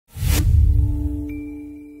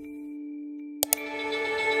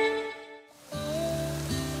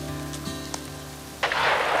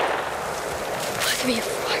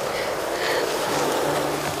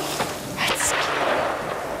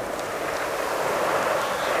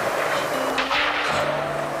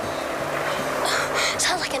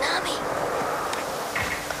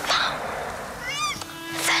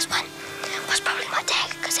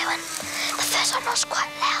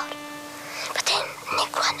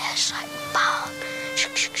It's like, pow,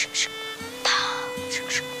 shuk, shuk, shuk, shuk, pow,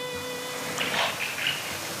 shuk, shuk.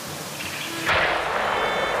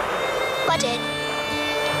 I did.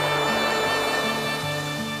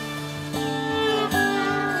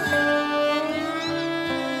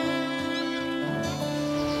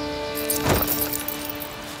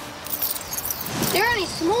 They're only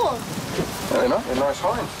small. No, they're not. They're nice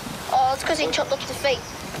hinds. Oh, it's because he chopped off the feet.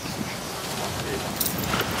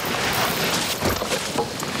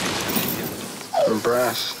 And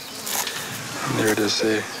brass. And there it is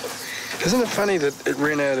there. Isn't it funny that it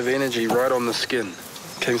ran out of energy right on the skin?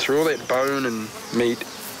 Came through all that bone and meat,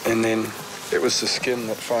 and then it was the skin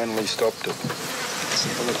that finally stopped it. Let's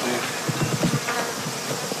have a look there.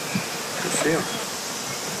 Good feel.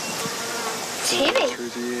 It's heavy. Through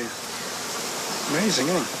the air. Amazing,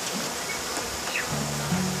 isn't it?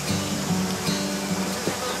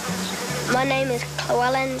 My name is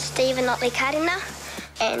Colleen Stephen Otley Karena,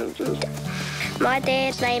 and my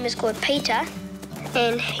dad's name is called Peter,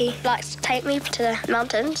 and he likes to take me to the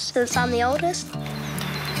mountains since I'm the oldest.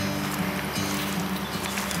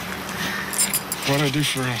 What do I do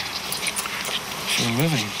for a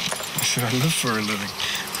living? I said I live for a living.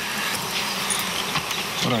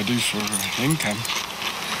 What I do for income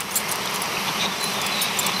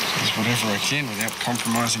is whatever I can without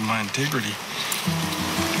compromising my integrity.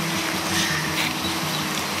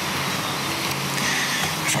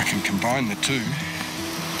 If I can combine the two,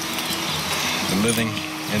 the living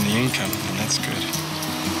and the income, then that's good.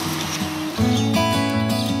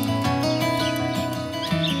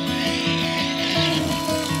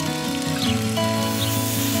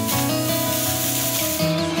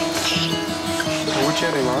 Watch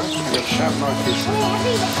out, Eli. You've got a sharp knife here.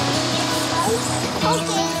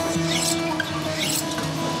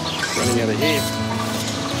 Running out of hair.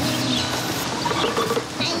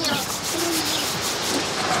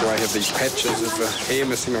 So I have these patches of hair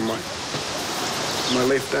missing on my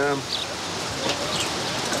left arm.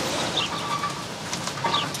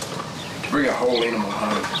 To bring a whole animal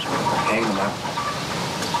home, hang them up,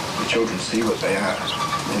 the children see what they are,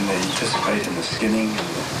 and they participate in the skinning and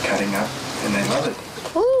the cutting up, and they love it.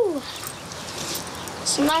 Ooh.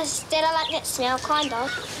 It's nice. Dad, I like that smell, kind of.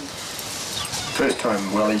 First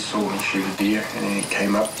time Welly saw me shoot a deer, and then he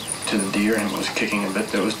came up to the deer and was kicking a bit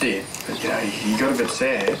that was dead. But, you know, he got a bit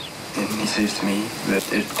sad, and he says to me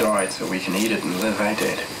that it died so we can eat it and live, eh,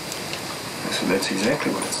 Dad? I said, that's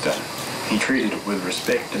exactly what it's done. He treated it with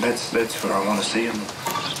respect, and that's what I want to see in them.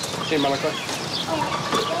 Hey, Malachi.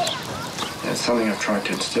 That's something I've tried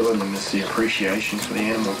to instill in them, is the appreciation for the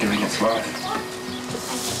animal giving its life.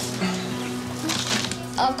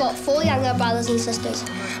 I've got 4 younger brothers and sisters,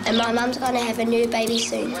 and my mum's going to have a new baby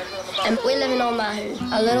soon. And we live in Omahu,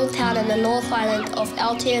 a little town in the North Island of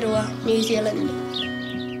Aotearoa, New Zealand.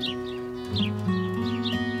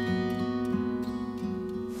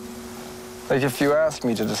 Like, if you ask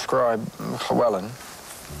me to describe Llewellyn,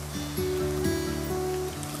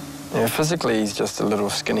 physically he's just a little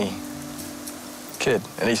skinny kid,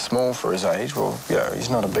 and he's small for his age. Well, he's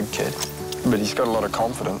not a big kid, but he's got a lot of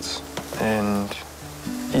confidence, and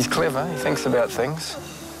he's clever. He thinks about things,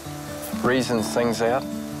 reasons things out,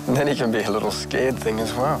 and then he can be a little scared thing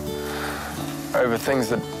as well, over things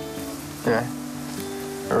that,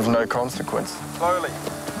 are of no consequence. Slowly.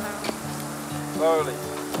 Slowly.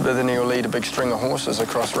 But then he'll lead a big string of horses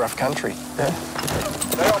across rough country. Yeah.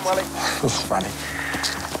 Stay on, Welly. It's funny.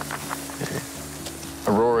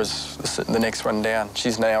 Aurora's the next one down.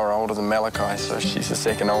 She's an hour older than Malachi, so she's the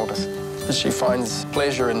second oldest. She finds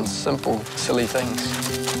pleasure in simple, silly things.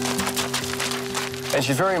 And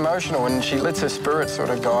she's very emotional, and she lets her spirit sort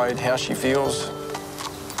of guide how she feels.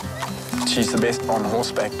 She's the best on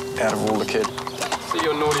horseback out of all the kids. See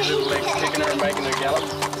your naughty little legs kicking her and making her gallop?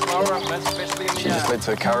 Especially in the she just lets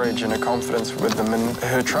her courage and her confidence with them and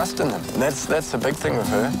her trust in them. And that's the big thing with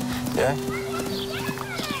her, yeah?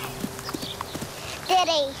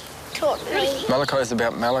 Daddy taught me. Malachi's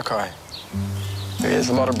about Malachi. There's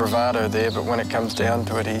a lot of bravado there, but when it comes down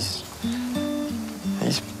to it, he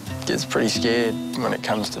gets pretty scared when it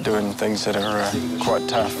comes to doing things that are quite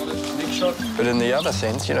tough. But in the other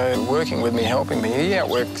sense, working with me, helping me, he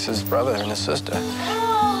outworks his brother and his sister.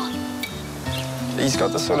 He's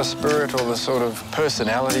got the sort of spirit or the sort of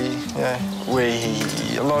personality, where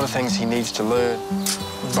a lot of things he needs to learn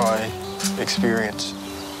by experience.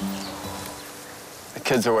 The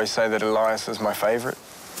kids always say that Elias is my favourite.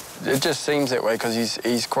 It just seems that way because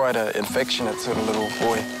he's quite an affectionate sort of little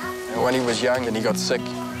boy. And when he was young and he got sick,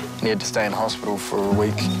 and he had to stay in hospital for a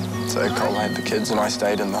week. So Cole had the kids and I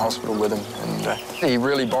stayed in the hospital with him. And he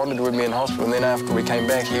really bonded with me in hospital. And then after we came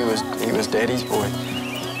back, he was Daddy's boy.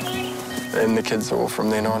 And the kids all from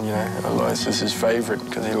then on, you know, Elias is his favourite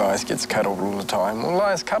because Elias gets cuddled all the time. Well,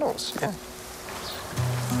 Elias cuddles, yeah.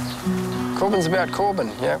 Corbin's about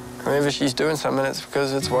Corbin, yeah. Whenever she's doing something, it's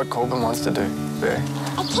because it's what Corbin wants to do. Yeah.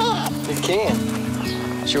 I can't. You can.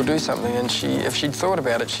 She'll do something, and if she'd thought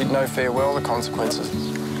about it, she'd know fair well the consequences.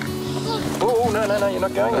 Oh, no, you're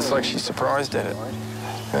not going. It's like she's surprised at it.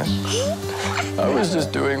 Yeah. I was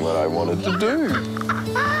just doing what I wanted to do.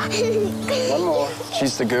 One more.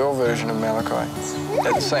 She's the girl version of Malachi.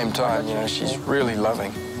 At the same time, you know, she's really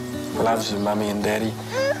loving. Loves her mummy and daddy.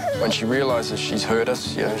 When she realises she's hurt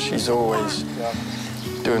us, you know, she's always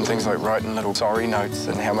doing things like writing little sorry notes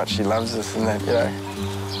and how much she loves us and that, you know.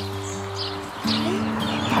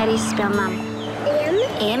 How do you spell mum?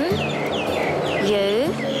 M.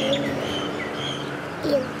 You?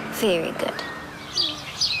 Very good.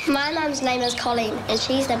 My mum's name is Colleen, and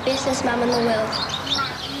she's the bestest mum in the world.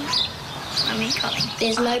 Mummy Colleen.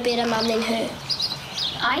 There's no better mum than her.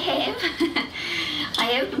 I have.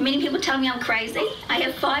 Many people tell me I'm crazy. I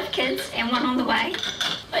have 5 kids and 1 on the way.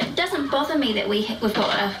 But it doesn't bother me that we've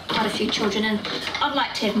got quite a few children, and I'd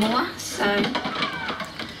like to have more, so,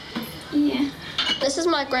 yeah. This is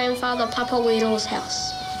my grandfather, Papa Weedle's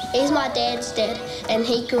house. He's my dad's dad, and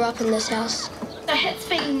he grew up in this house. It's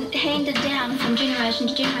been handed down from generation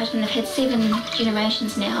to generation. They've had 7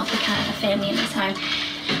 generations now of the Karena family in this home.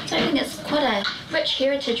 So I think it's quite a rich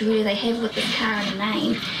heritage really they have with this Karena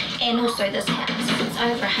name, and also this house. It's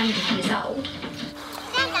over 100 years old.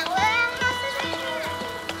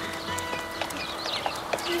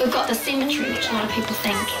 We've got the cemetery, which a lot of people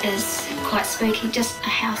think is quite spooky, just a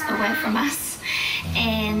house away from us.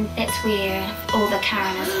 And that's where all the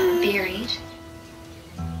Karenas are buried.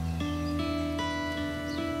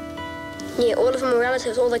 Yeah, all of them were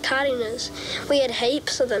relatives, all the Karenas. We had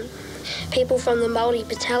heaps of them. People from the Maori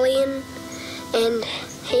battalion and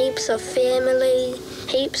heaps of family,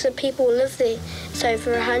 heaps of people lived there. It's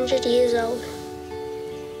over 100 years old.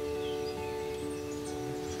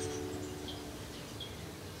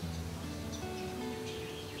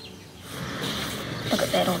 Look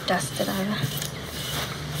at that all dusted over.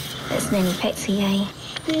 That's Nanny Patsy, eh?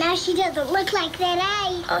 No, she doesn't look like that,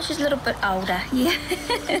 eh? Oh, she's a little bit older, yeah.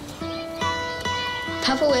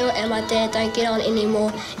 Papa Weedle and my dad don't get on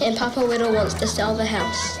anymore, and Papa Weedle wants to sell the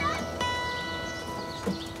house.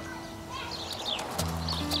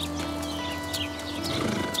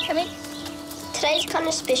 Come in. Today's kind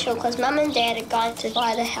of special because Mum and Dad are going to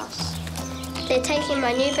buy the house. They're taking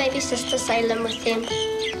my new baby sister Salem with them.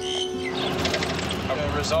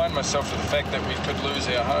 I resigned myself to the fact that we could lose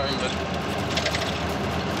our home, but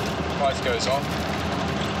life goes on.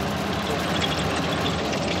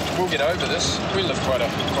 We'll get over this. We live quite a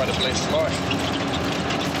blessed life.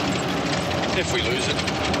 If we lose it.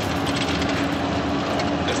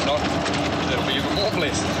 If not, it'll be even more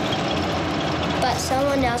blessed. But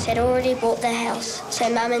someone else had already bought the house, so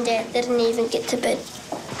Mum and Dad didn't even get to bid.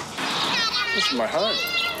 This is my home.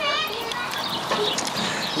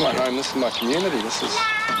 This is my home, this is my community. This is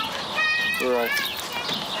where I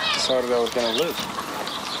decided I was going to live.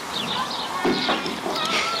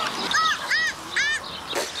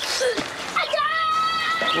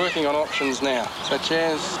 Working on options now, such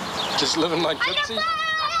as just living like gypsies,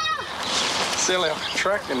 sell our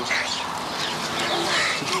truck and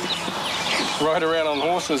ride around on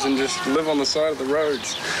horses and just live on the side of the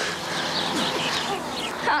roads.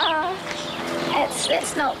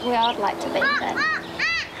 That's not where I'd like to be, but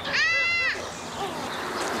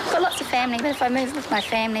I've got lots of family, but if I move with my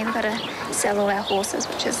family, we've got to sell all our horses,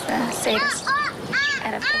 which is the saddest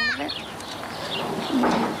out of all of it.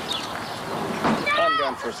 Yeah. I'm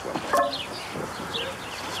going for a swim.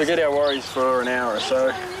 Forget our worries for an hour or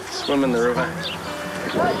so. Swim in the river.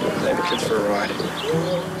 Take the kids for a ride.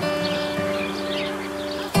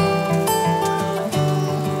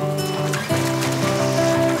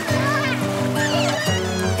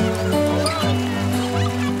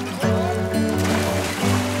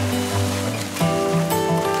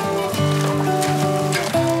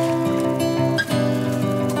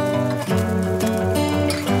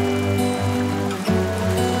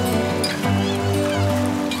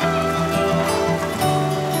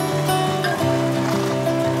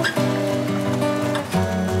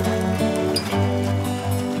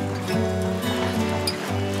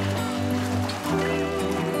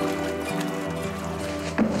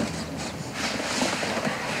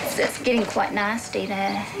 It's getting quite nasty.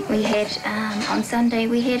 We had, on Sunday,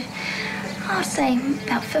 we had, I'd say,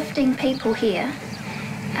 about 15 people here.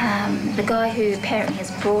 The guy who apparently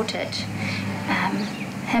has brought it,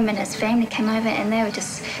 him and his family came over and they were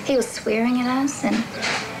just, he was swearing at us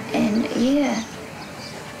and yeah.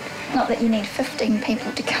 not that you need 15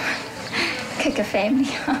 people to come and kick a family.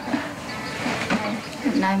 I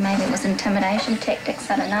don't know, maybe it was intimidation tactics,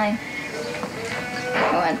 I don't know.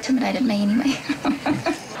 Well, it intimidated me anyway.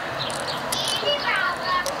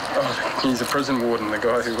 Oh, he's a prison warden, the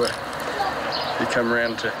guy who come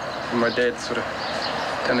round to, my dad sort of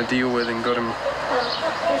done a deal with and got him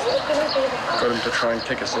to try and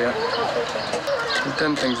kick us out. I've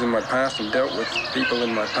done things in my past and dealt with people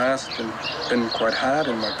in my past and been quite hard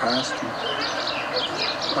in my past. And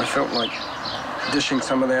I felt like dishing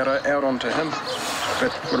some of that out onto him.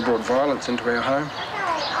 That would have brought violence into our home.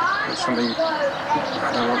 It's something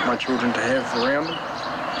I don't want my children to have around them.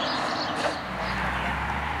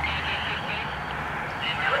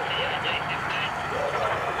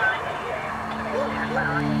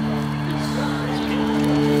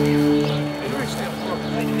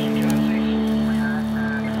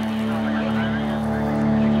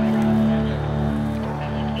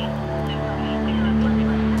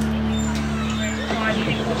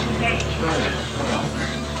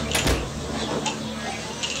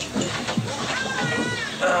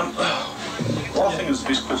 I think it's the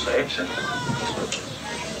best course of action.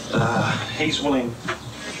 He's willing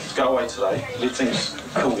to go away today, let things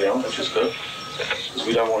cool down, which is good, because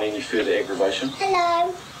we don't want any further aggravation.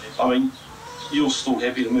 Hello. I mean, you're still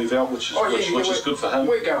happy to move out, which is good for him.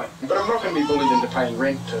 We're going, but I'm not going to be bullied into paying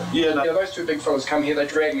rent. Yeah, no. Those two big fellas come here, they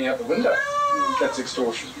drag me out the window. That's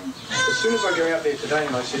extortion. As soon as I go out there today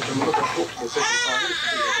and I said to them, look, I've talked to the second party.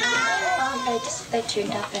 They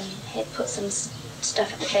turned up and had put some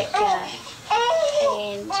stuff at the back yard.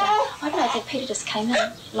 And I don't know, the Peter just came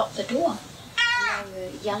in, locked the door, and they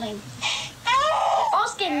were yelling. I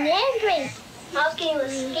was getting angry. I was getting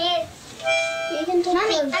scared. You can do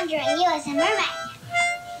Mummy, I'm drawing you as a mermaid.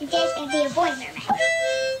 Your dad's gonna be a boy mermaid.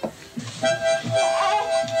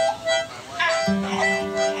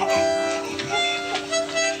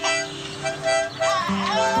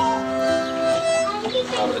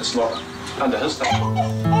 It's not under his thumb.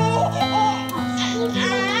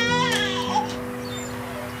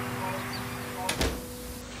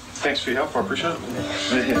 Thanks for your help, I appreciate it.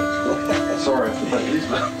 Yeah. Sorry for that, these,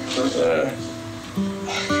 but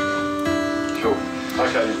cool.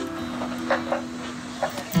 Okay then.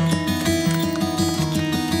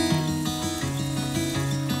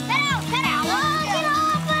 Get out! Oh, get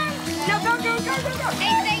off him! No, go!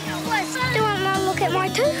 Hey, do you want to look at my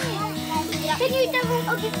tooth? Can you double?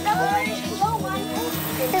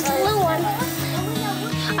 There's a little one.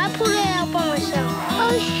 I pulled it out by myself.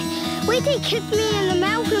 Oh, where they kicked me in the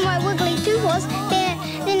mouth where my wiggly tooth was, then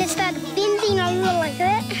it started bending over like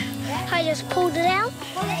that. I just pulled it out.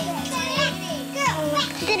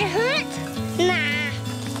 Did it hurt? Nah.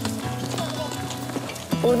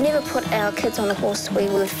 We would never put our kids on a horse we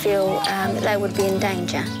would feel that they would be in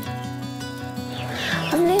danger.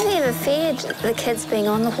 I've never ever feared the kids being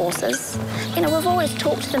on the horses. You know, we've always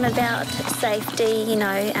talked to them about safety, you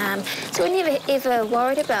know, so we never ever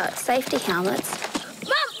worried about safety helmets.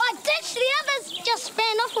 Mum, I ditched the others, just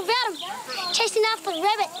ran off without them, chasing after the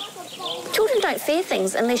rabbit. Children don't fear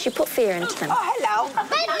things unless you put fear into them. Oh, hello.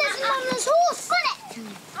 Baby, there's on this horse. Put it.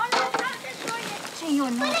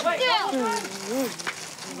 You're not. Put it, girl.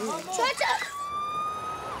 Try to.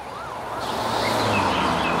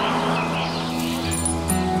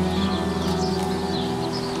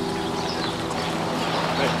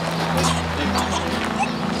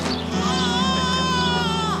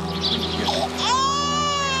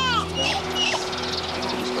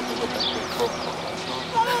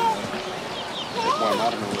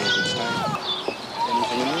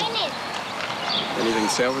 Anything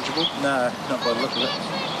salvageable? No, not by the look of it.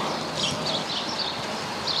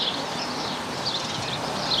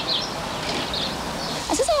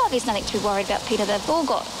 I says, oh, there's nothing to be worried about, Peter. They've all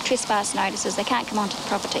got trespass notices. They can't come onto the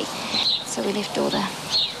property. So we left all the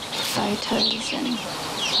photos and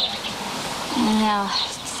our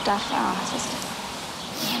stuff. Oh, it's just,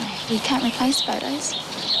 you can't replace photos.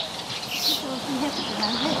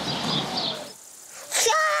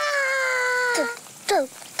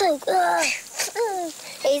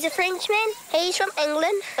 He's a Frenchman. He's from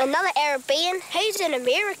England. Another Arabian. He's an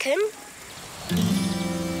American.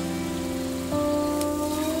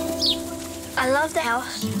 I love the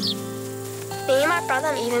house. Me and my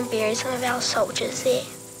brother even buried some of our soldiers there.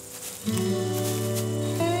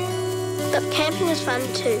 But camping is fun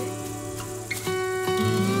too.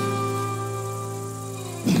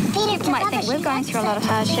 You might think we're going through a lot of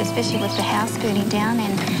hardship, especially with the house burning down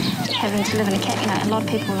and having to live in a caravan. You know, a lot of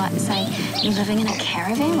people like to say you're living in a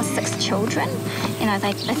caravan with 6 children. You know,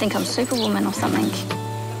 they think I'm Superwoman or something.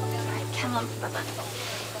 Come on, Bubba.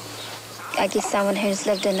 I guess someone who's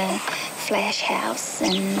lived in a flash house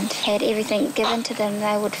and had everything given to them,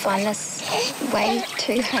 they would find this way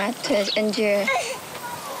too hard to endure.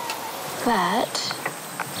 But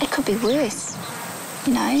it could be worse,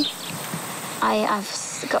 you know.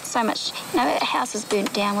 I've got so much, you know, a house is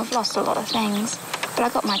burnt down, we've lost a lot of things, but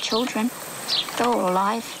I've got my children. They're all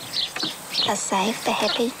alive, they're safe, they're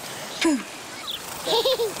happy.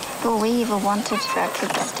 All we ever wanted for our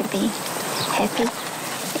kids is to be happy,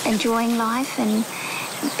 enjoying life and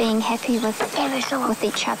being happy with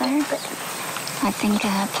each other. I think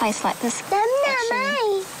a place like this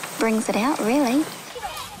actually brings it out, really.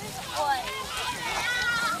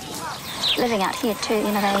 Living out here too,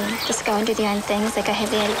 you know, they just go and do their own things, they go have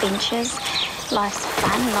their adventures. Life's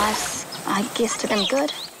fun, life's, I guess, to them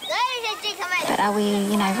good. But are we,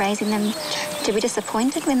 you know, raising them to be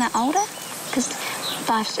disappointed when they're older? Because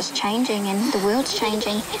life's just changing and the world's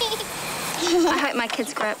changing. I hope my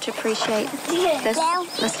kids grow up to appreciate this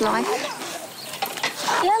life.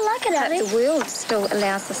 Yeah, I like it, Abby. The world still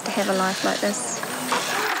allows us to have a life like this.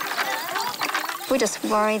 We're just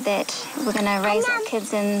worried that we're going to raise our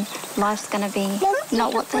kids and life's going to be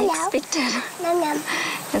not what they expected.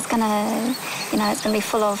 It's going to, you know, it's going to be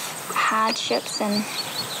full of hardships and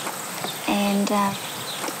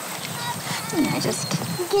you know, just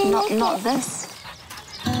not this.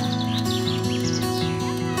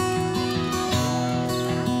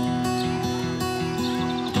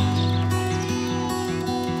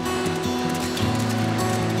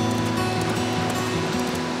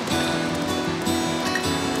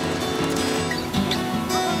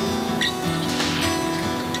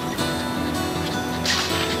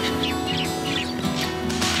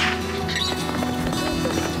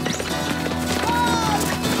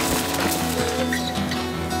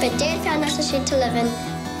 But Dad found us a shed to live in.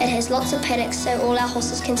 It has lots of paddocks so all our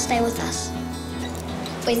horses can stay with us.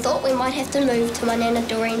 We thought we might have to move to my Nana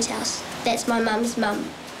Doreen's house. That's my mum's mum.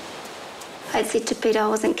 I said to Peter I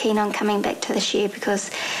wasn't keen on coming back to the shed because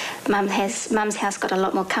Mum's house got a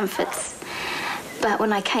lot more comforts. But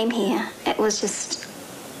when I came here, it was just,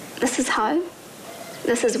 this is home.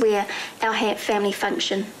 This is where our family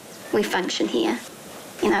function. We function here.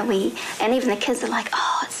 You know, and even the kids are like,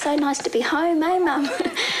 oh, it's so nice to be home, eh, Mum?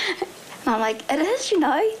 And I'm like, it is, you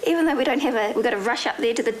know, even though we've got to rush up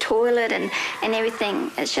there to the toilet and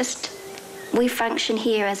everything. It's just, we function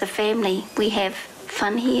here as a family. We have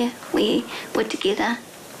fun here. We're together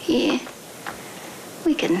here.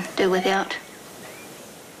 We can do without.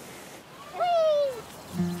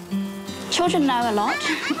 Children know a lot.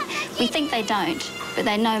 We think they don't, but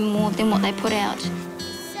they know more than what they put out.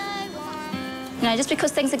 You know, just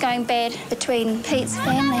because things are going bad between Pete's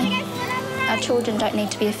family, our children don't need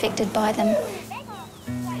to be affected by them.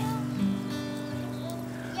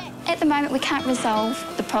 At the moment, we can't resolve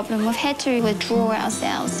the problem. We've had to withdraw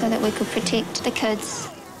ourselves so that we could protect the kids.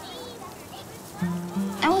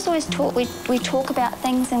 I was always taught we talk about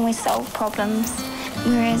things and we solve problems,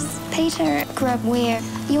 whereas Peter grew up where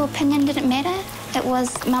your opinion didn't matter. It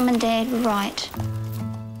was Mum and Dad were right.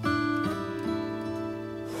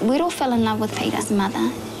 We'd all fell in love with Peter's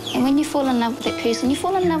mother. And when you fall in love with that person, you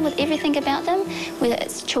fall in love with everything about them, whether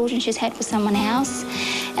it's children she's had with someone else.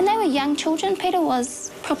 And they were young children. Peter was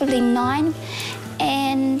probably 9.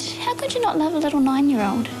 And how could you not love a little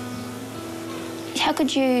 9-year-old? How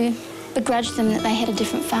could you begrudge them that they had a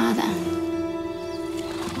different father?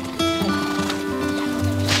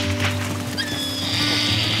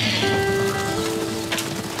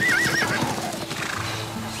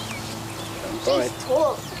 She's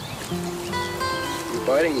tall. You're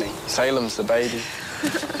biting me. Salem's the baby.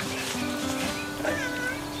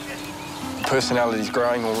 Personality's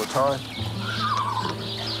growing all the time.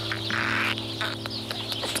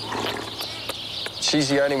 She's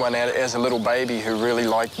the only one as a little baby who really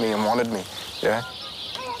liked me and wanted me, yeah?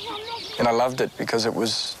 And I loved it because it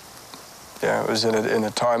was, yeah, it was in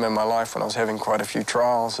a time in my life when I was having quite a few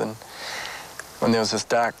trials, and when there was this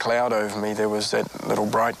dark cloud over me, there was that little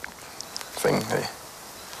bright thing there.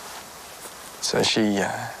 So she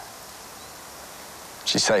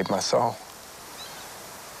saved my soul.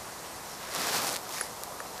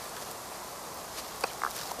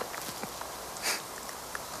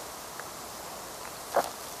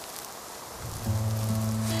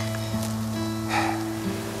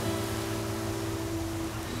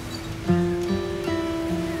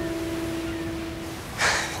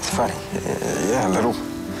 It's funny, yeah,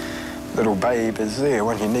 little babe is there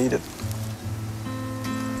when you need it.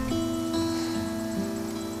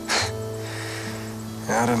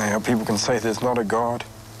 I don't know how people can say there's not a God.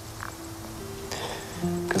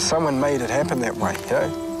 Because someone made it happen that way, you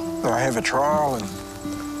know? I have a trial and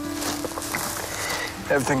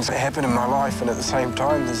have things that happen in my life, and at the same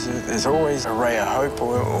time, there's always a ray of hope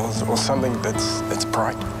or something that's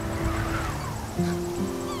bright.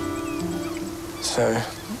 So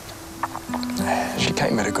she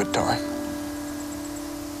came at a good time.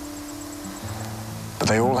 But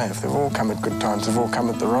they all have. They've all come at good times. They've all come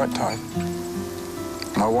at the right time.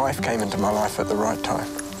 My wife came into my life at the right time.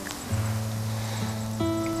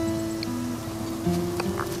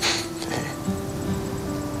 Yeah.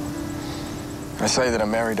 I say that I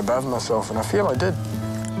married above myself, and I feel I did.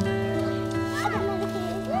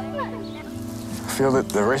 I feel that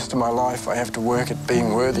the rest of my life I have to work at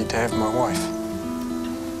being worthy to have my wife.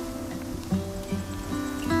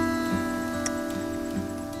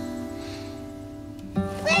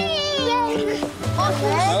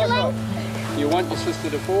 You want your sister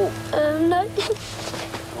to fall? No.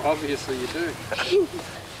 Well, obviously you do.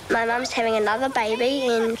 My mum's having another baby,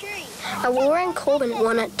 and Aurora and Corbin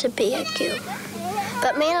want it to be a girl.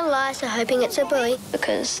 But me and Elias are hoping it's a boy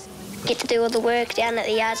because I get to do all the work down at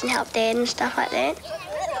the yards and help Dad and stuff like that.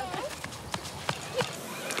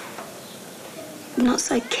 I'm not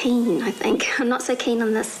so keen, I think. I'm not so keen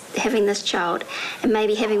on this, having this child, and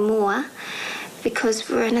maybe having more, because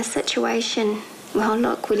we're in a situation, well,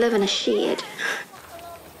 look, we live in a shed.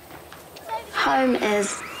 Home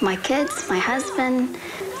is my kids, my husband.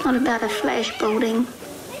 It's not about a flash building.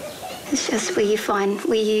 It's just where you find,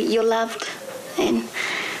 where you're loved. And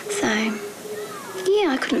so, yeah,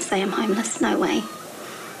 I couldn't say I'm homeless, no way.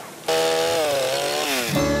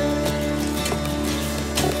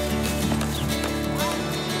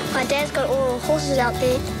 My dad's got all the horses out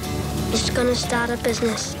there. He's going to start a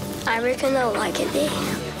business. I reckon they'll like it there.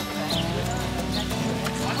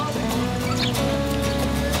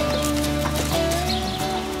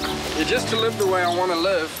 Yeah, just to live the way I want to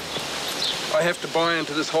live, I have to buy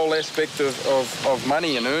into this whole aspect of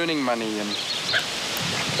money and earning money and...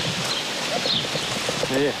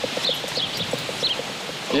 Yeah.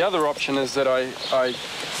 The other option is that I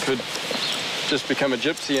could just become a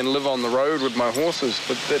gypsy and live on the road with my horses,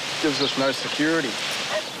 but that gives us no security.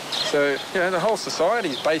 So, you know, the whole society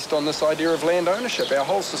is based on this idea of land ownership. Our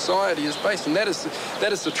whole society is based, and that is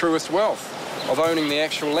the truest wealth, of owning the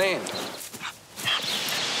actual land.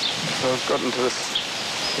 So I've gotten to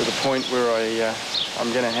the point where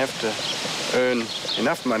I'm going to have to earn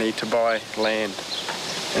enough money to buy land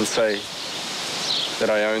and say that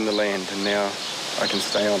I own the land, and now I can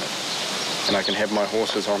stay on it, and I can have my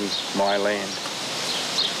horses on my land.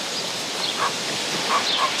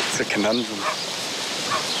 It's a conundrum.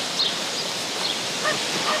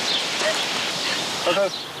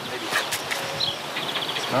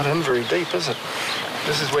 It's not in very deep, is it?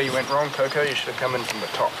 This is where you went wrong, Coco. You should have come in from the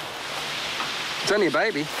top. It's only a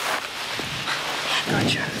baby.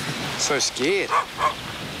 Gotcha. So scared.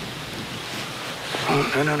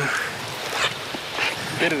 Oh, no.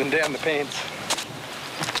 Better than down the pants.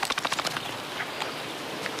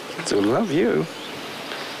 Kids will love you.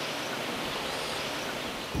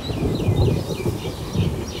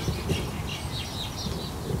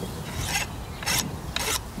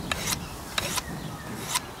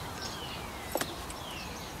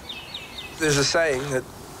 There's a saying that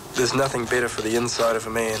there's nothing better for the inside of a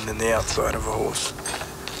man than the outside of a horse.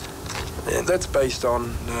 And that's based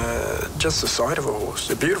on just the sight of a horse.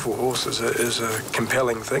 A beautiful horse is a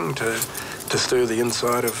compelling thing to stir the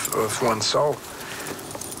inside of one's soul.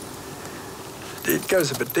 It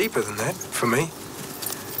goes a bit deeper than that for me.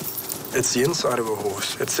 It's the inside of a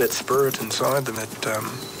horse. It's that spirit inside them.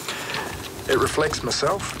 It reflects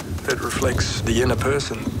myself. It reflects the inner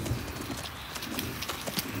person.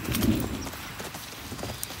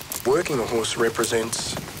 Working a horse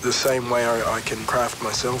represents the same way I can craft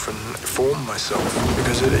myself and form myself,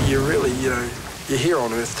 because you're really, you're here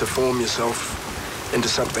on earth to form yourself into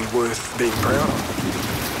something worth being proud of.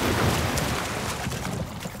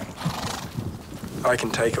 I can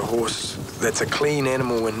take a horse that's a clean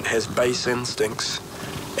animal and has base instincts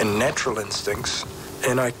and natural instincts,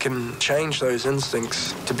 and I can change those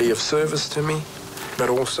instincts to be of service to me, but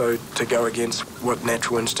also to go against what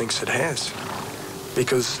natural instincts it has.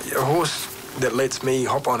 Because a horse that lets me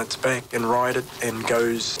hop on its back and ride it and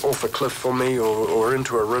goes off a cliff for me or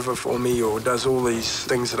into a river for me or does all these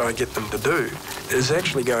things that I get them to do is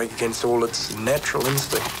actually going against all its natural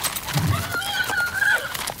instinct.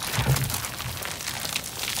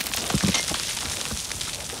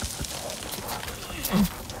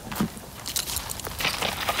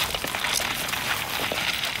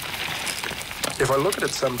 If I look at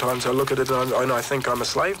it sometimes, I look at it and I think I'm a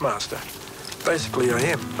slave master. Basically, I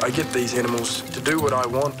am. I get these animals to do what I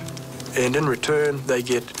want, and in return, they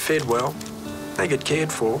get fed well, they get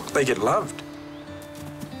cared for, they get loved.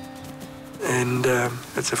 and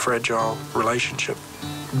it's a fragile relationship.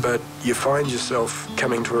 But you find yourself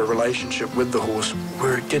coming to a relationship with the horse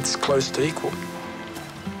where it gets close to equal.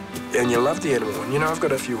 And you love the animal. And, you know, I've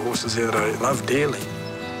got a few horses here that I love dearly.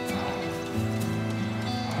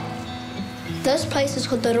 This place is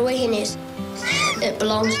called the Ruahine. It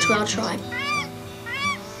belongs to our tribe.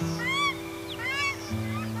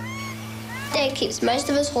 Dad keeps most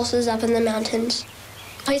of his horses up in the mountains.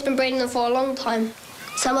 He's been breeding them for a long time.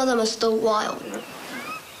 Some of them are still wild.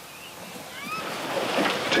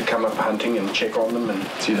 To come up hunting and check on them and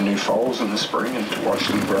see the new foals in the spring and to watch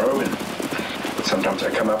them grow. And sometimes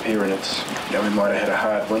I come up here and it's, you know, we might have had a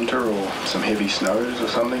hard winter or some heavy snows or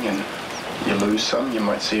something, and you lose some. You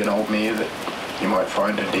might see an old mare that you might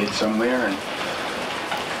find her dead somewhere, and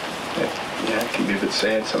it can be a bit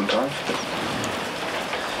sad sometimes. But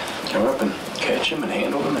come up and catch them and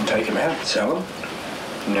handle them and take them out and sell them.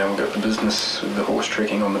 And now we've got the business of the horse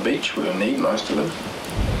trekking on the beach. We'll need most of them.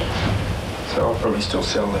 So I'll probably still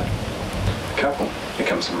sell the couple. Here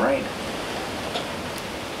comes some rain.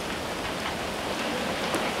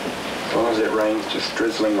 As long as that rain's just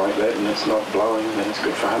drizzling like that and it's not blowing, then it's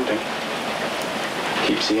good for hunting.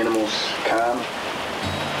 Keeps the animals calm.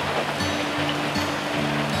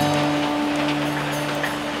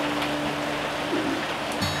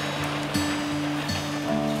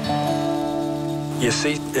 You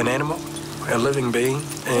see an animal, a living being,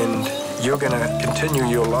 and you're going to continue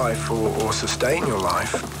your life or sustain your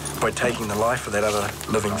life by taking the life of that other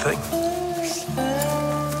living thing.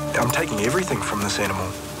 I'm taking everything from this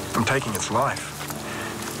animal. I'm taking its life.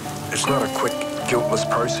 It's not a quick, guiltless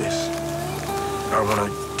process. I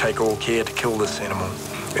want to take all care to kill this animal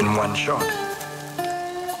in one shot.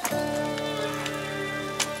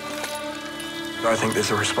 I think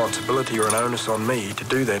there's a responsibility or an onus on me to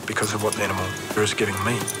do that because of what the animal is giving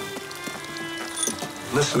me.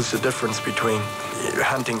 This is the difference between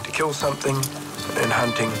hunting to kill something and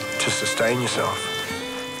hunting to sustain yourself.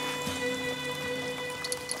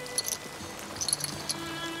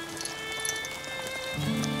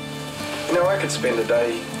 You know, I could spend a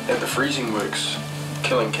day at the freezing works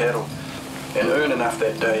killing cattle and earn enough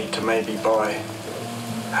that day to maybe buy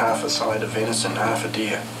half a side of venison, half a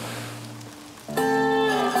deer.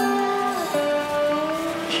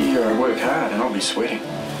 Here I work hard and I'll be sweating.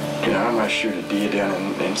 You know, I might shoot a deer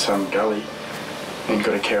down in some gully and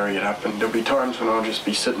got to carry it up, and there'll be times when I'll just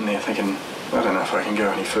be sitting there thinking, I don't know if I can go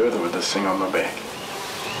any further with this thing on my back.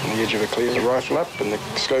 On the edge of it clears the rifle up and the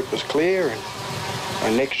scope was clear, and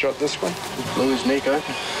I neck shot this one, blew his neck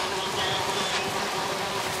open.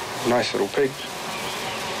 Nice little pig,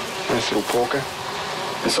 nice little porker.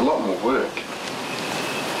 It's a lot more work,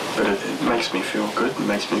 but it makes me feel good, it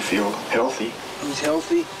makes me feel healthy. He's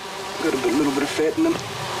healthy, got a little bit of fat in him.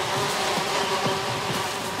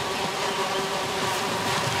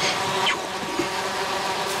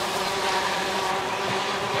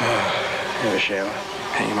 Have a shower,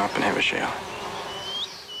 hang him up and have a shower.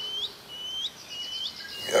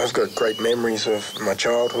 I've got great memories of my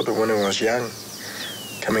childhood of when I was young,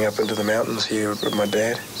 coming up into the mountains here with my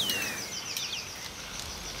dad.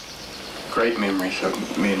 Great memories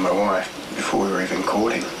of me and my wife before we were even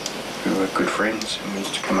courting. We were good friends and we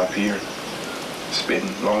used to come up here and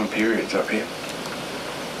spend long periods up here.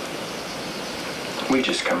 We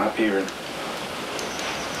just come up here and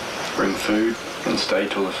bring food and stay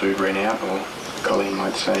till the food ran out, or Colleen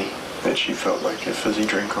might say that she felt like a fizzy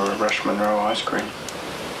drink or a Rush Monroe ice cream.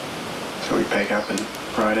 So we pack up and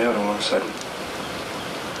ride out all of a sudden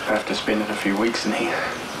after spending a few weeks in here.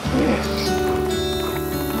 Yeah.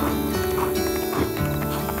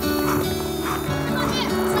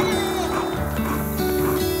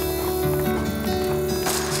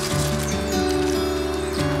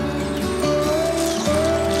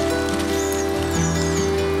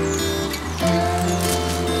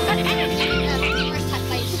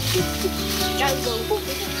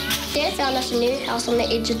 Dad found us a new house on the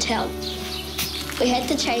edge of town. We had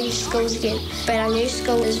to change schools again, but our new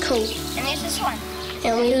school is cool. And there's this one.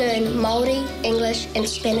 And we learn Maori, English and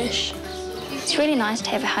Spanish. It's really nice to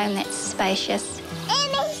have a home that's spacious.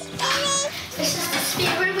 This is the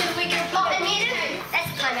spare room where we can lock in here.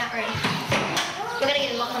 That's the time-out room. We're going to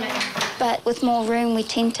get a lock on it. But with more room, we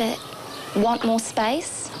tend to want more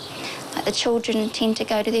space. Like the children tend to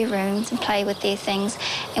go to their rooms and play with their things,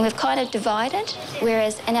 and we've kind of divided,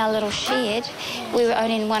 whereas in our little shed, we were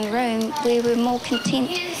only in one room, we were more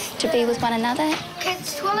content to be with one another.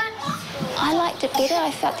 Kids' toilet? I liked it better.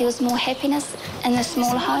 I felt there was more happiness in the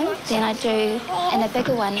smaller home than I do in a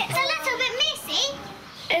bigger one. It's a little bit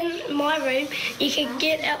messy. In my room, you can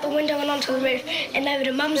get out the window and onto the roof and over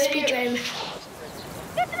to Mum's bedroom.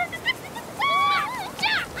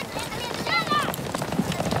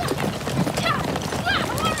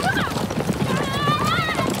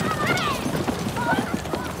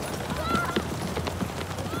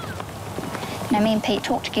 me and Pete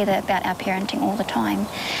talk together about our parenting all the time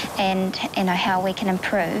and, how we can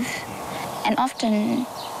improve. And often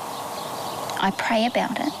I pray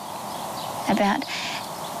about it,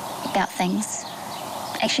 about things.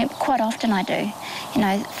 Actually, quite often I do.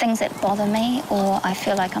 Things that bother me or I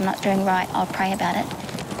feel like I'm not doing right, I'll pray about it.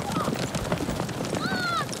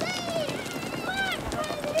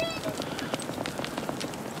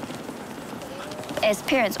 As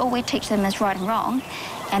parents, all we teach them is right and wrong,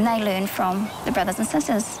 and they learn from the brothers and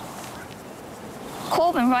sisters.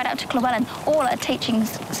 Corbin, right up to Llewellyn, all are teaching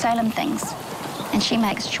Salem things. And she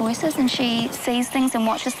makes choices, and she sees things and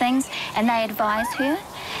watches things, and they advise her,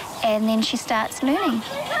 and then she starts learning.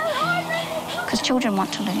 Because children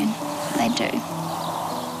want to learn. They do.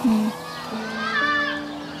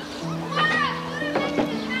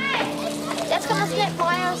 That's gonna slip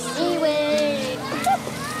by our seaweed.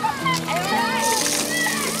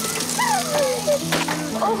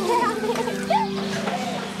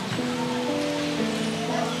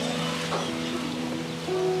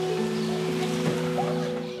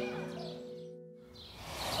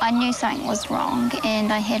 I knew something was wrong,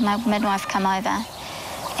 and I had my midwife come over,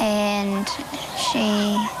 and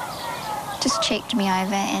she just checked me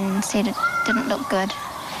over and said it didn't look good.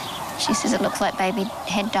 She says it looks like baby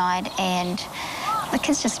had died, and the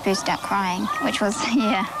kids just burst out crying, which was,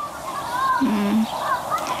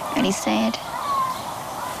 really sad.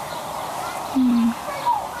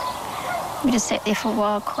 We just sat there for a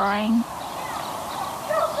while crying.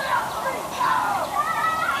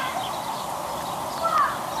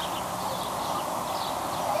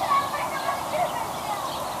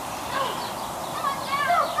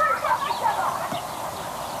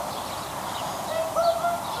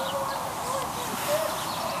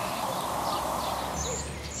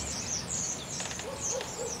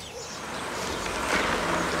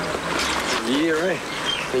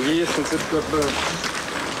 A year since it got birth.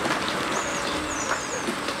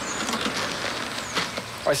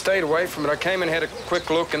 I stayed away from it. I came and had a quick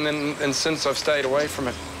look, and since I've stayed away from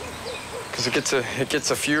it, because it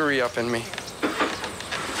gets a fury up in me.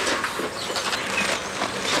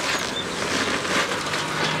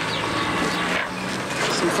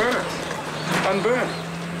 Some fur, unburned.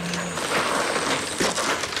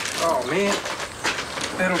 Oh man,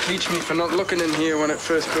 that'll teach me for not looking in here when it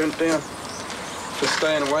first burnt down. Just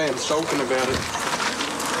staying away and sulking about it.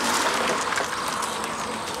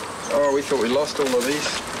 Oh, we thought we lost all of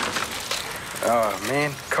these. Oh,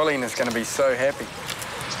 man, Colleen is going to be so happy.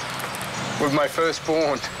 With my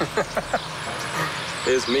firstborn.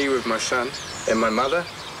 There's me with my son and my mother.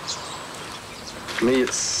 Me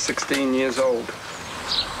at 16 years old.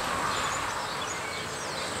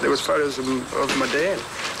 There was photos of my dad,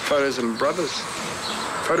 photos of my brothers,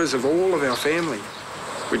 photos of all of our family.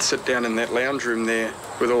 We'd sit down in that lounge room there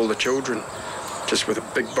with all the children, just with a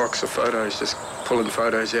big box of photos, just pulling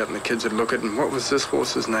photos out, and the kids would look at it, and what was this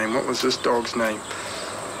horse's name? What was this dog's name?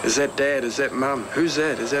 Is that Dad? Is that Mum? Who's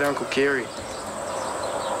that? Is that Uncle Kerry?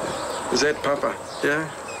 Is that Papa? Yeah?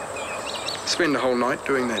 Spend the whole night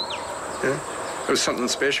doing that. Yeah? It was something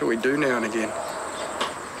special we do now and again.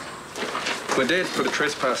 My dad put a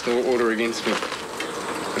trespass order against me,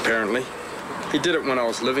 apparently. He did it when I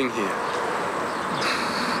was living here.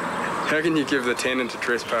 How can you give the tenant a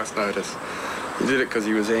trespass notice? He did it because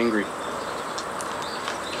he was angry.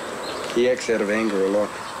 He acts out of anger a lot.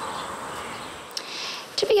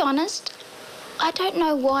 To be honest, I don't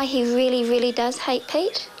know why he really, really does hate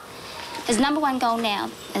Pete. His #1 goal now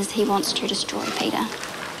is he wants to destroy Peter.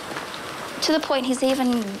 To the point he's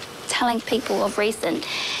even telling people of recent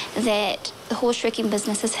that the horse wrecking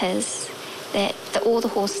business is his, that all the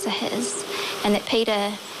horses are his, and that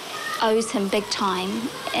Peter owes him big time.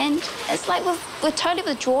 And it's like we've totally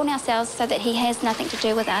withdrawn ourselves so that he has nothing to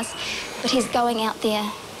do with us, but he's going out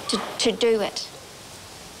there to do it.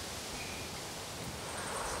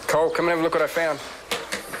 Cole, come and have a look what I found.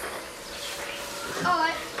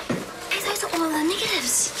 Oh, those are all the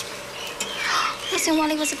negatives. That's when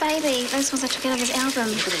Wally was a baby. Those ones I took out of his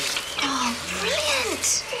album. Oh,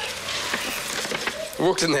 brilliant. I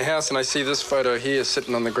walked in the house and I see this photo here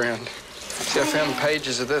sitting on the ground. See, I found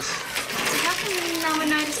pages of this. How come no one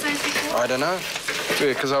noticed those before? I don't know.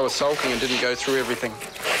 Yeah, because I was sulking and didn't go through everything.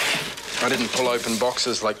 I didn't pull open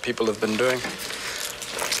boxes like people have been doing.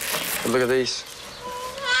 But look at these.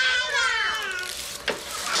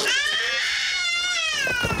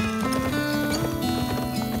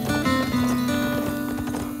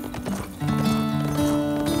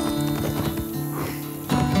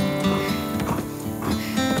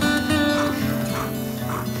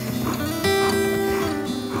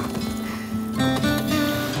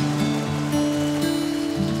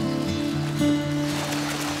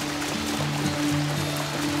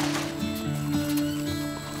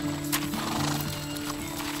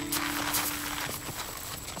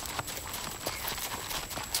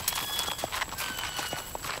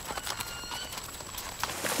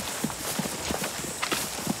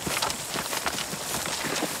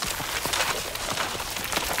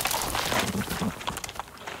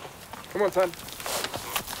 Come on, son.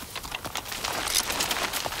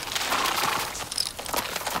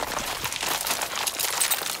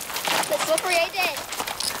 It's slippery, eh, Dad?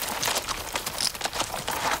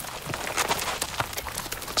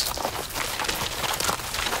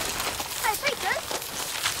 Hey, Peter.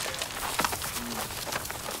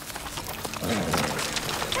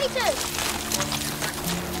 Peter.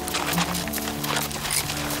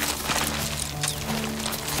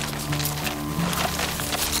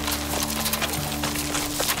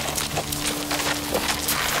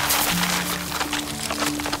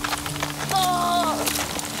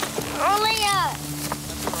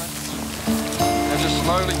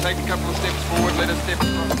 Slowly take a couple of steps forward, let us step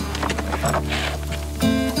across.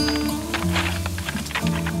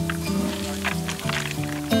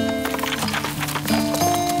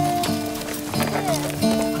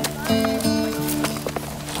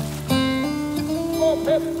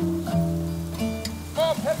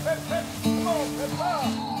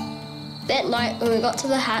 That night, when we got to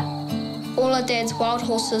the hut, all our Dad's wild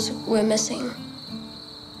horses were missing.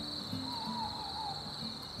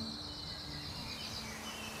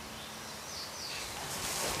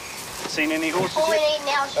 Seen any horses All we yet? need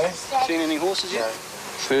now is just that. Seen any horses yet?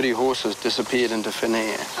 30 horses disappeared into thin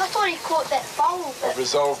air. I thought he caught that foal, I've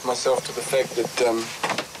resolved myself to the fact that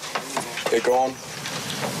they're gone.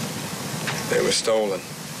 They were stolen.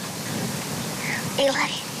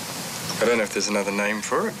 Really? I don't know if there's another name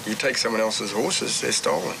for it. You take someone else's horses, they're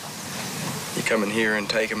stolen. You come in here and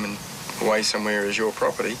take them and away somewhere as your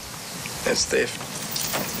property, that's theft.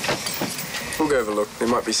 We'll go have a look. There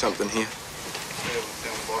might be something here.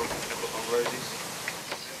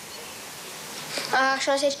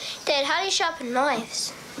 So I said, Dad, how do you sharpen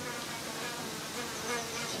knives?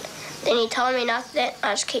 Then he told me, and after that,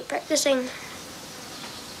 I just keep practicing.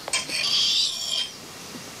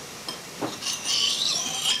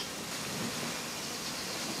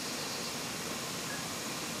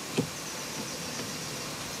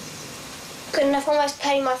 Good enough, almost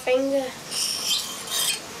cutting my finger.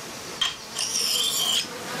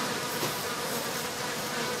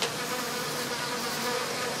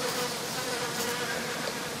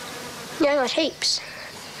 Yeah, not heaps.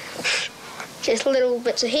 Just little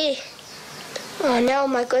bits of hair. Oh, now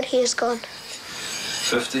my good hair's gone.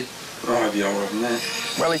 50? I might be older than that.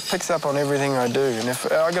 Well, he picks up on everything I do, and if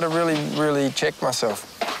I got to really check myself.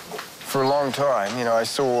 For a long time, you know, I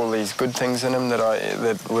saw all these good things in him that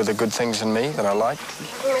were the good things in me that I liked.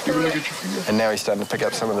 And now he's starting to pick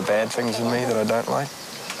up some of the bad things in me that I don't like.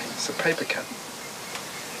 It's a paper cut.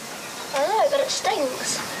 I know, but it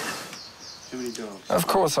stings. How many dogs? Of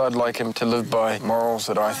course, I'd like him to live by morals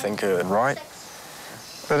that I think are right.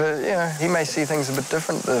 But, you know, he may see things a bit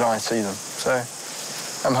different than I see them. So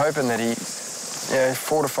I'm hoping that he, you know,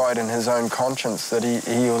 fortified in his own conscience, that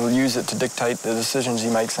he'll use it to dictate the decisions he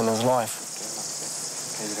makes in his life.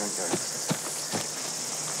 Okay, you don't go.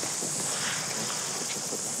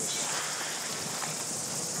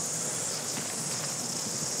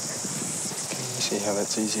 Can you see how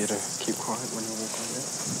that's easier to keep quiet when you walk like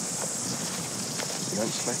that? You don't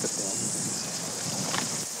slap it down.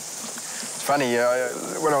 It's funny,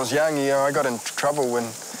 when I was young, I got in trouble when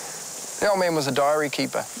the old man was a diary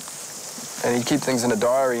keeper. And he'd keep things in a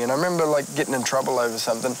diary. And I remember, like, getting in trouble over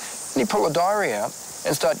something. And he'd pull a diary out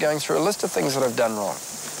and start going through a list of things that I've done wrong.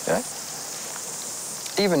 You know?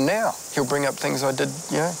 Even now, he'll bring up things I did,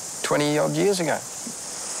 20-odd years ago.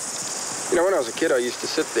 You know, when I was a kid, I used to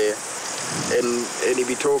sit there and he'd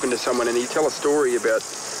be talking to someone and he'd tell a story about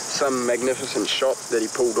some magnificent shot that he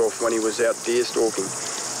pulled off when he was out deer stalking.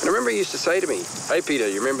 And I remember he used to say to me, "Hey, Peter,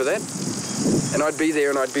 you remember that?" And I'd be there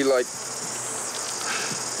and I'd be like,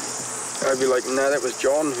 no, that was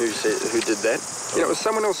John who did that. You know, it was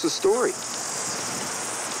someone else's story.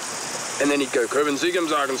 And then he'd go, "Kurban Ziegam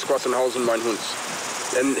Zagen Squatten Holes in Mein Hunds."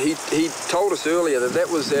 And he told us earlier that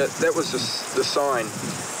was the sign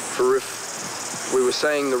for if we were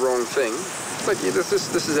saying the wrong thing. But yeah, this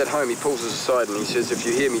is at home. He pulls us aside and he says, "If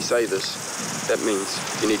you hear me say this, that means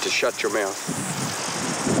you need to shut your mouth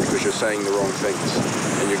because you're saying the wrong things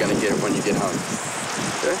and you're going to get it when you get home."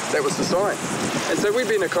 Yeah, that was the sign. And so we'd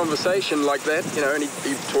be in a conversation like that, and he'd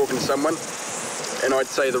be talking to someone, and I'd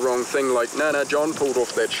say the wrong thing, like, no, John pulled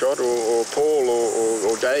off that shot, or Paul,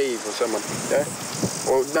 or Dave, or someone, yeah?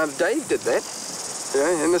 Well, no, Dave did that,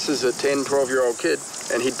 and this is a 10, 12-year-old kid,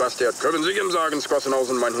 and he'd bust out, "Kurban Ziegam Zagen Squatten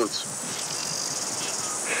Holes in Mein Hunds."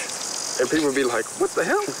 And people would be like, "What the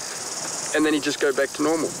hell?" And then he'd just go back to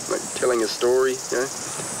normal, like telling a story,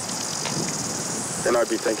 And I'd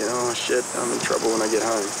be thinking, "Oh, shit, I'm in trouble when I get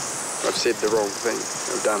home. I've said the wrong thing.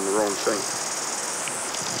 I've done the wrong thing."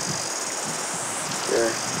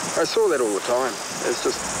 Yeah. I saw that all the time. It's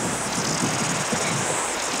just...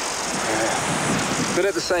 But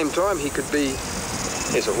at the same time, he could be...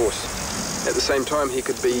 Here's a horse. At the same time, he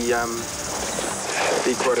could be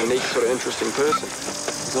quite a neat, sort of interesting person.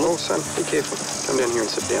 Oh, son, be careful. Come down here and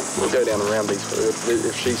sit down. We'll go down around these.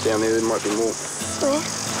 If she's down there, there might be more. Where?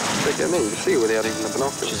 Check down there. You can see her without even the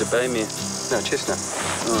binoculars. She's a bay mare. No, chestnut.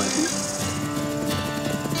 Oh, yeah.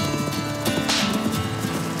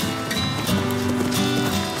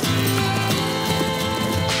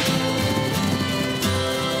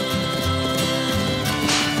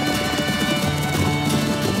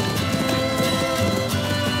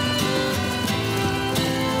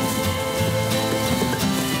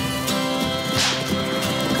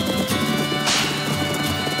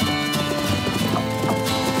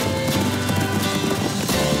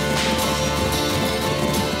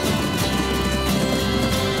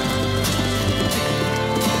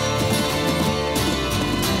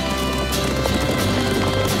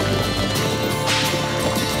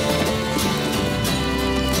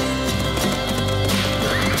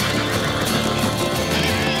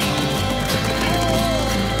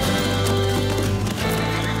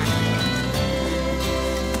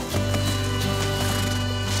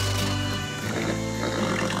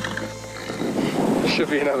 Should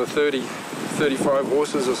be another 30, 35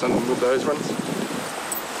 horses or something with those ones.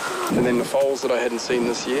 And then the foals that I hadn't seen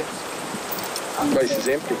this year. The place is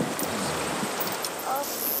empty.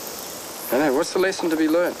 I know, what's the lesson to be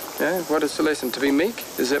learned? Yeah, what is the lesson? To be meek?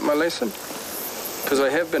 Is that my lesson? Because I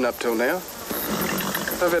have been up till now.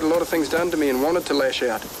 I've had a lot of things done to me and wanted to lash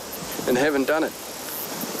out and haven't done it.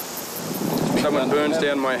 Someone burns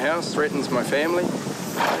down my house, threatens my family.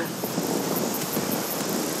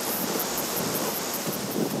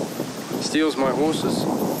 Steals my horses.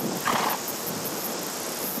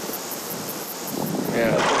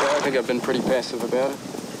 Yeah, I think I've been pretty passive about it.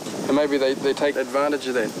 And maybe they take advantage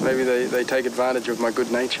of that. Maybe they take advantage of my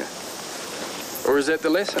good nature. Or is that the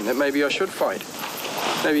lesson? That maybe I should fight?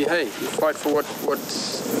 Maybe, hey, you fight for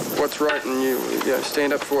what's right and you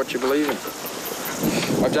stand up for what you believe in.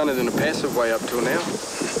 I've done it in a passive way up till now.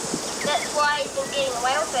 That's why he's been getting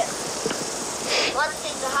away with it. Once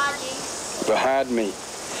he's behind you, Behind me.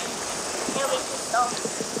 he'll be pissed off.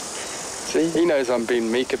 See, he knows I'm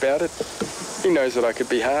being meek about it. He knows that I could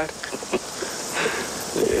be hard.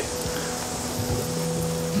 Yeah.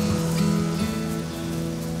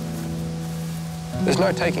 There's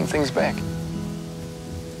no taking things back.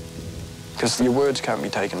 Because your words can't be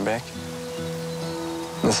taken back.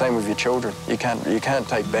 And the same with your children. You can't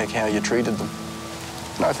take back how you treated them.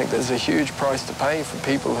 And I think there's a huge price to pay for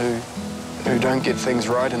people who don't get things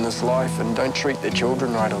right in this life and don't treat their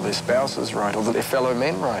children right, or their spouses right, or their fellow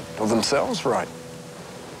men right, or themselves right.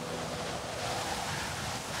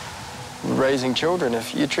 Raising children,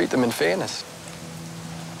 if you treat them in fairness.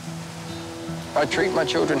 I treat my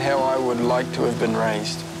children how I would like to have been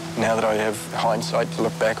raised, now that I have hindsight to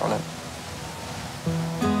look back on it.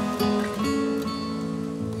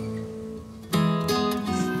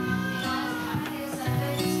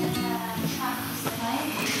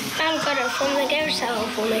 Mum got it from the garage sale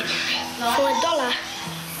for me for $1.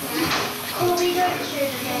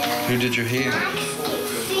 Who did your hair?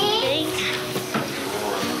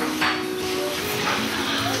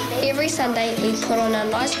 Every Sunday we put on our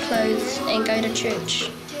nice clothes and go to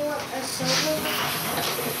church.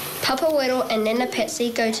 Papa Whittle and Nana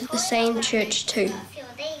Patsy go to the same church too.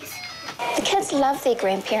 The kids love their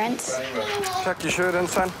grandparents. Tuck your shirt in,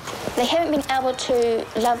 son. They haven't been able to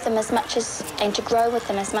love them as much as, and to grow with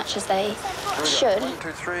them as much as they should. 1,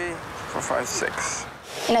 2, 3, 4, 5, 6.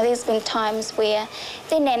 You know, there's been times where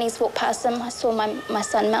their nannies walk past them. I saw my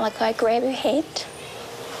son Malachi grab her head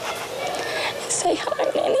and say,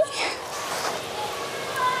 "Hello, Nanny."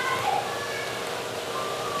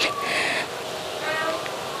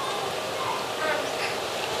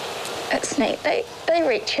 It's neat. They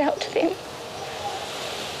reach out to them.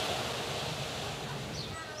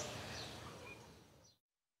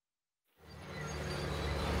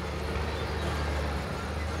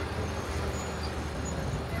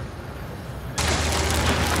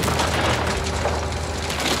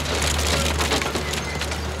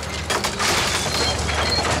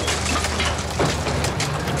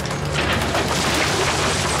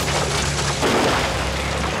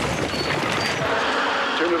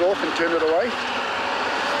 Turn it away. You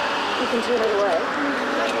can turn it away.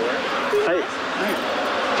 Hey.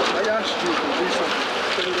 I asked you to do something.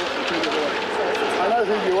 Turn it off and turn it away. I know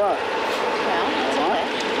who you are. Well, that's okay.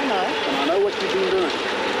 I know. And I know what you've been doing.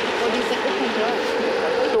 What do you think we've been doing?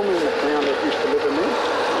 There's someone in the town that used to live in there.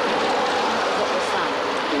 What, your son?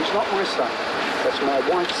 He's not my son. But That's my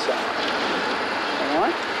wife's son. All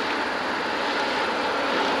right?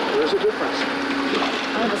 There is a difference.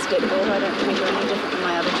 I have a stepdaughter. I don't treat her any different than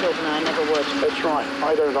my other children. I never would. That's right.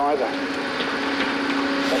 I don't either.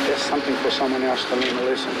 But that's something for someone else to learn a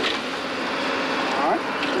lesson. All right?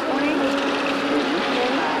 Good morning.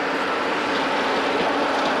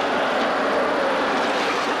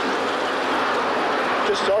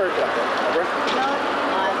 Just sorry about that, Barbara. No,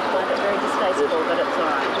 I find it very distasteful, but it's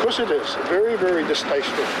all right. Of course it is. Very, very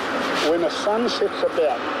distasteful. When a son sets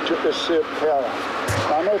about to usurp power,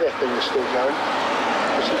 I know that thing is still going.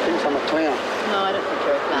 Because he thinks I'm a clown. No, I don't think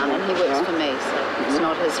you're a clown, and he works for me, so it's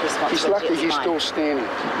not his responsibility. He's lucky it's he's mine. still standing.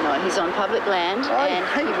 No, he's on public land, and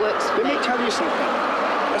he works for me. Let me tell you something.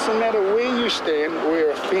 It doesn't matter where you stand,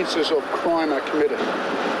 where offences of crime are committed.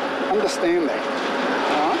 Understand that.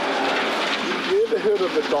 All right? Have you ever heard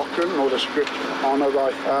of the doctrine or the scripture, honour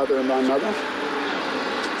thy father and thy mother?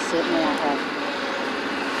 Certainly I have.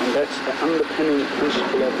 And that's the underpinning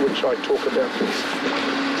principle of which I talk about this.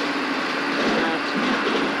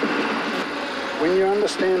 When you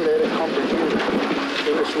understand that and comprehend it,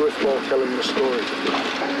 then it's worthwhile telling the story.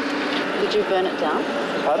 Did you burn it down?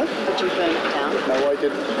 Pardon? Did you burn it down? No, I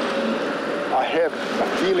didn't. I have a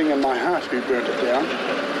feeling in my heart we burnt it down.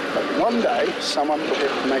 But one day, someone will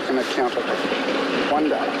have to make an account of it. One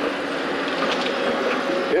day.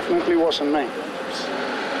 Definitely wasn't me.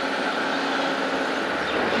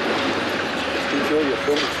 Enjoy your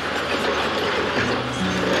film.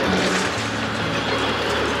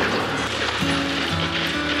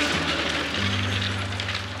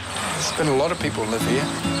 There's been a lot of people live here.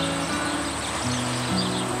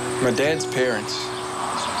 My dad's parents,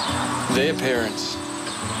 their parents,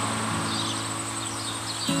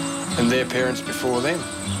 and their parents before them.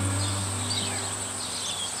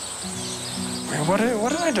 Well, what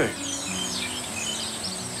did I do?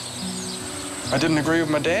 I didn't agree with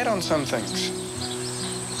my dad on some things.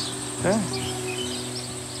 Yeah.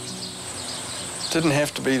 Didn't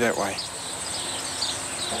have to be that way.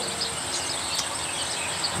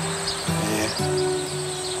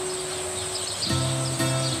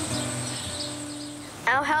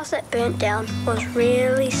 Our house that burnt down was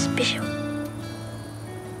really special.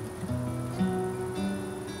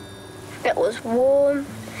 It was warm,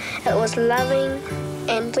 it was loving,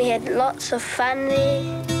 and we had lots of fun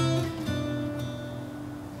there.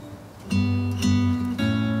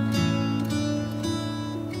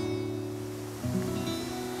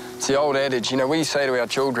 It's the old adage, you know, we say to our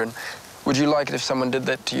children, would you like it if someone did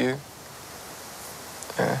that to you?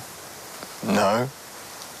 No.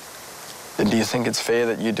 Then do you think it's fair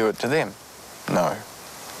that you do it to them? No.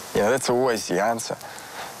 You know, that's always the answer.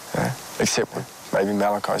 Except with maybe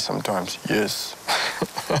Malachi sometimes, yes.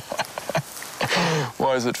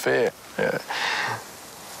 Why is it fair? Yeah.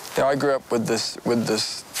 Now, I grew up with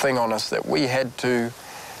this thing on us that we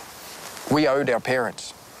owed our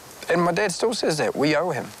parents. And my dad still says that, we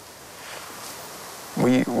owe him.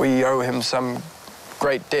 We owe him some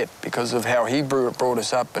great debt because of how he brought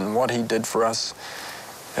us up and what he did for us.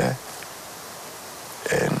 Yeah.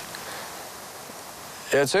 And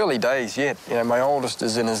it's early days yet. You know, my oldest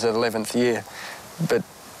is in his 11th year, but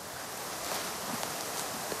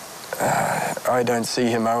I don't see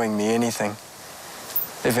him owing me anything.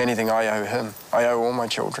 If anything, I owe him. I owe all my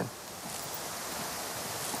children.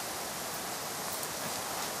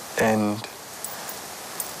 And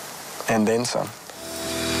then some.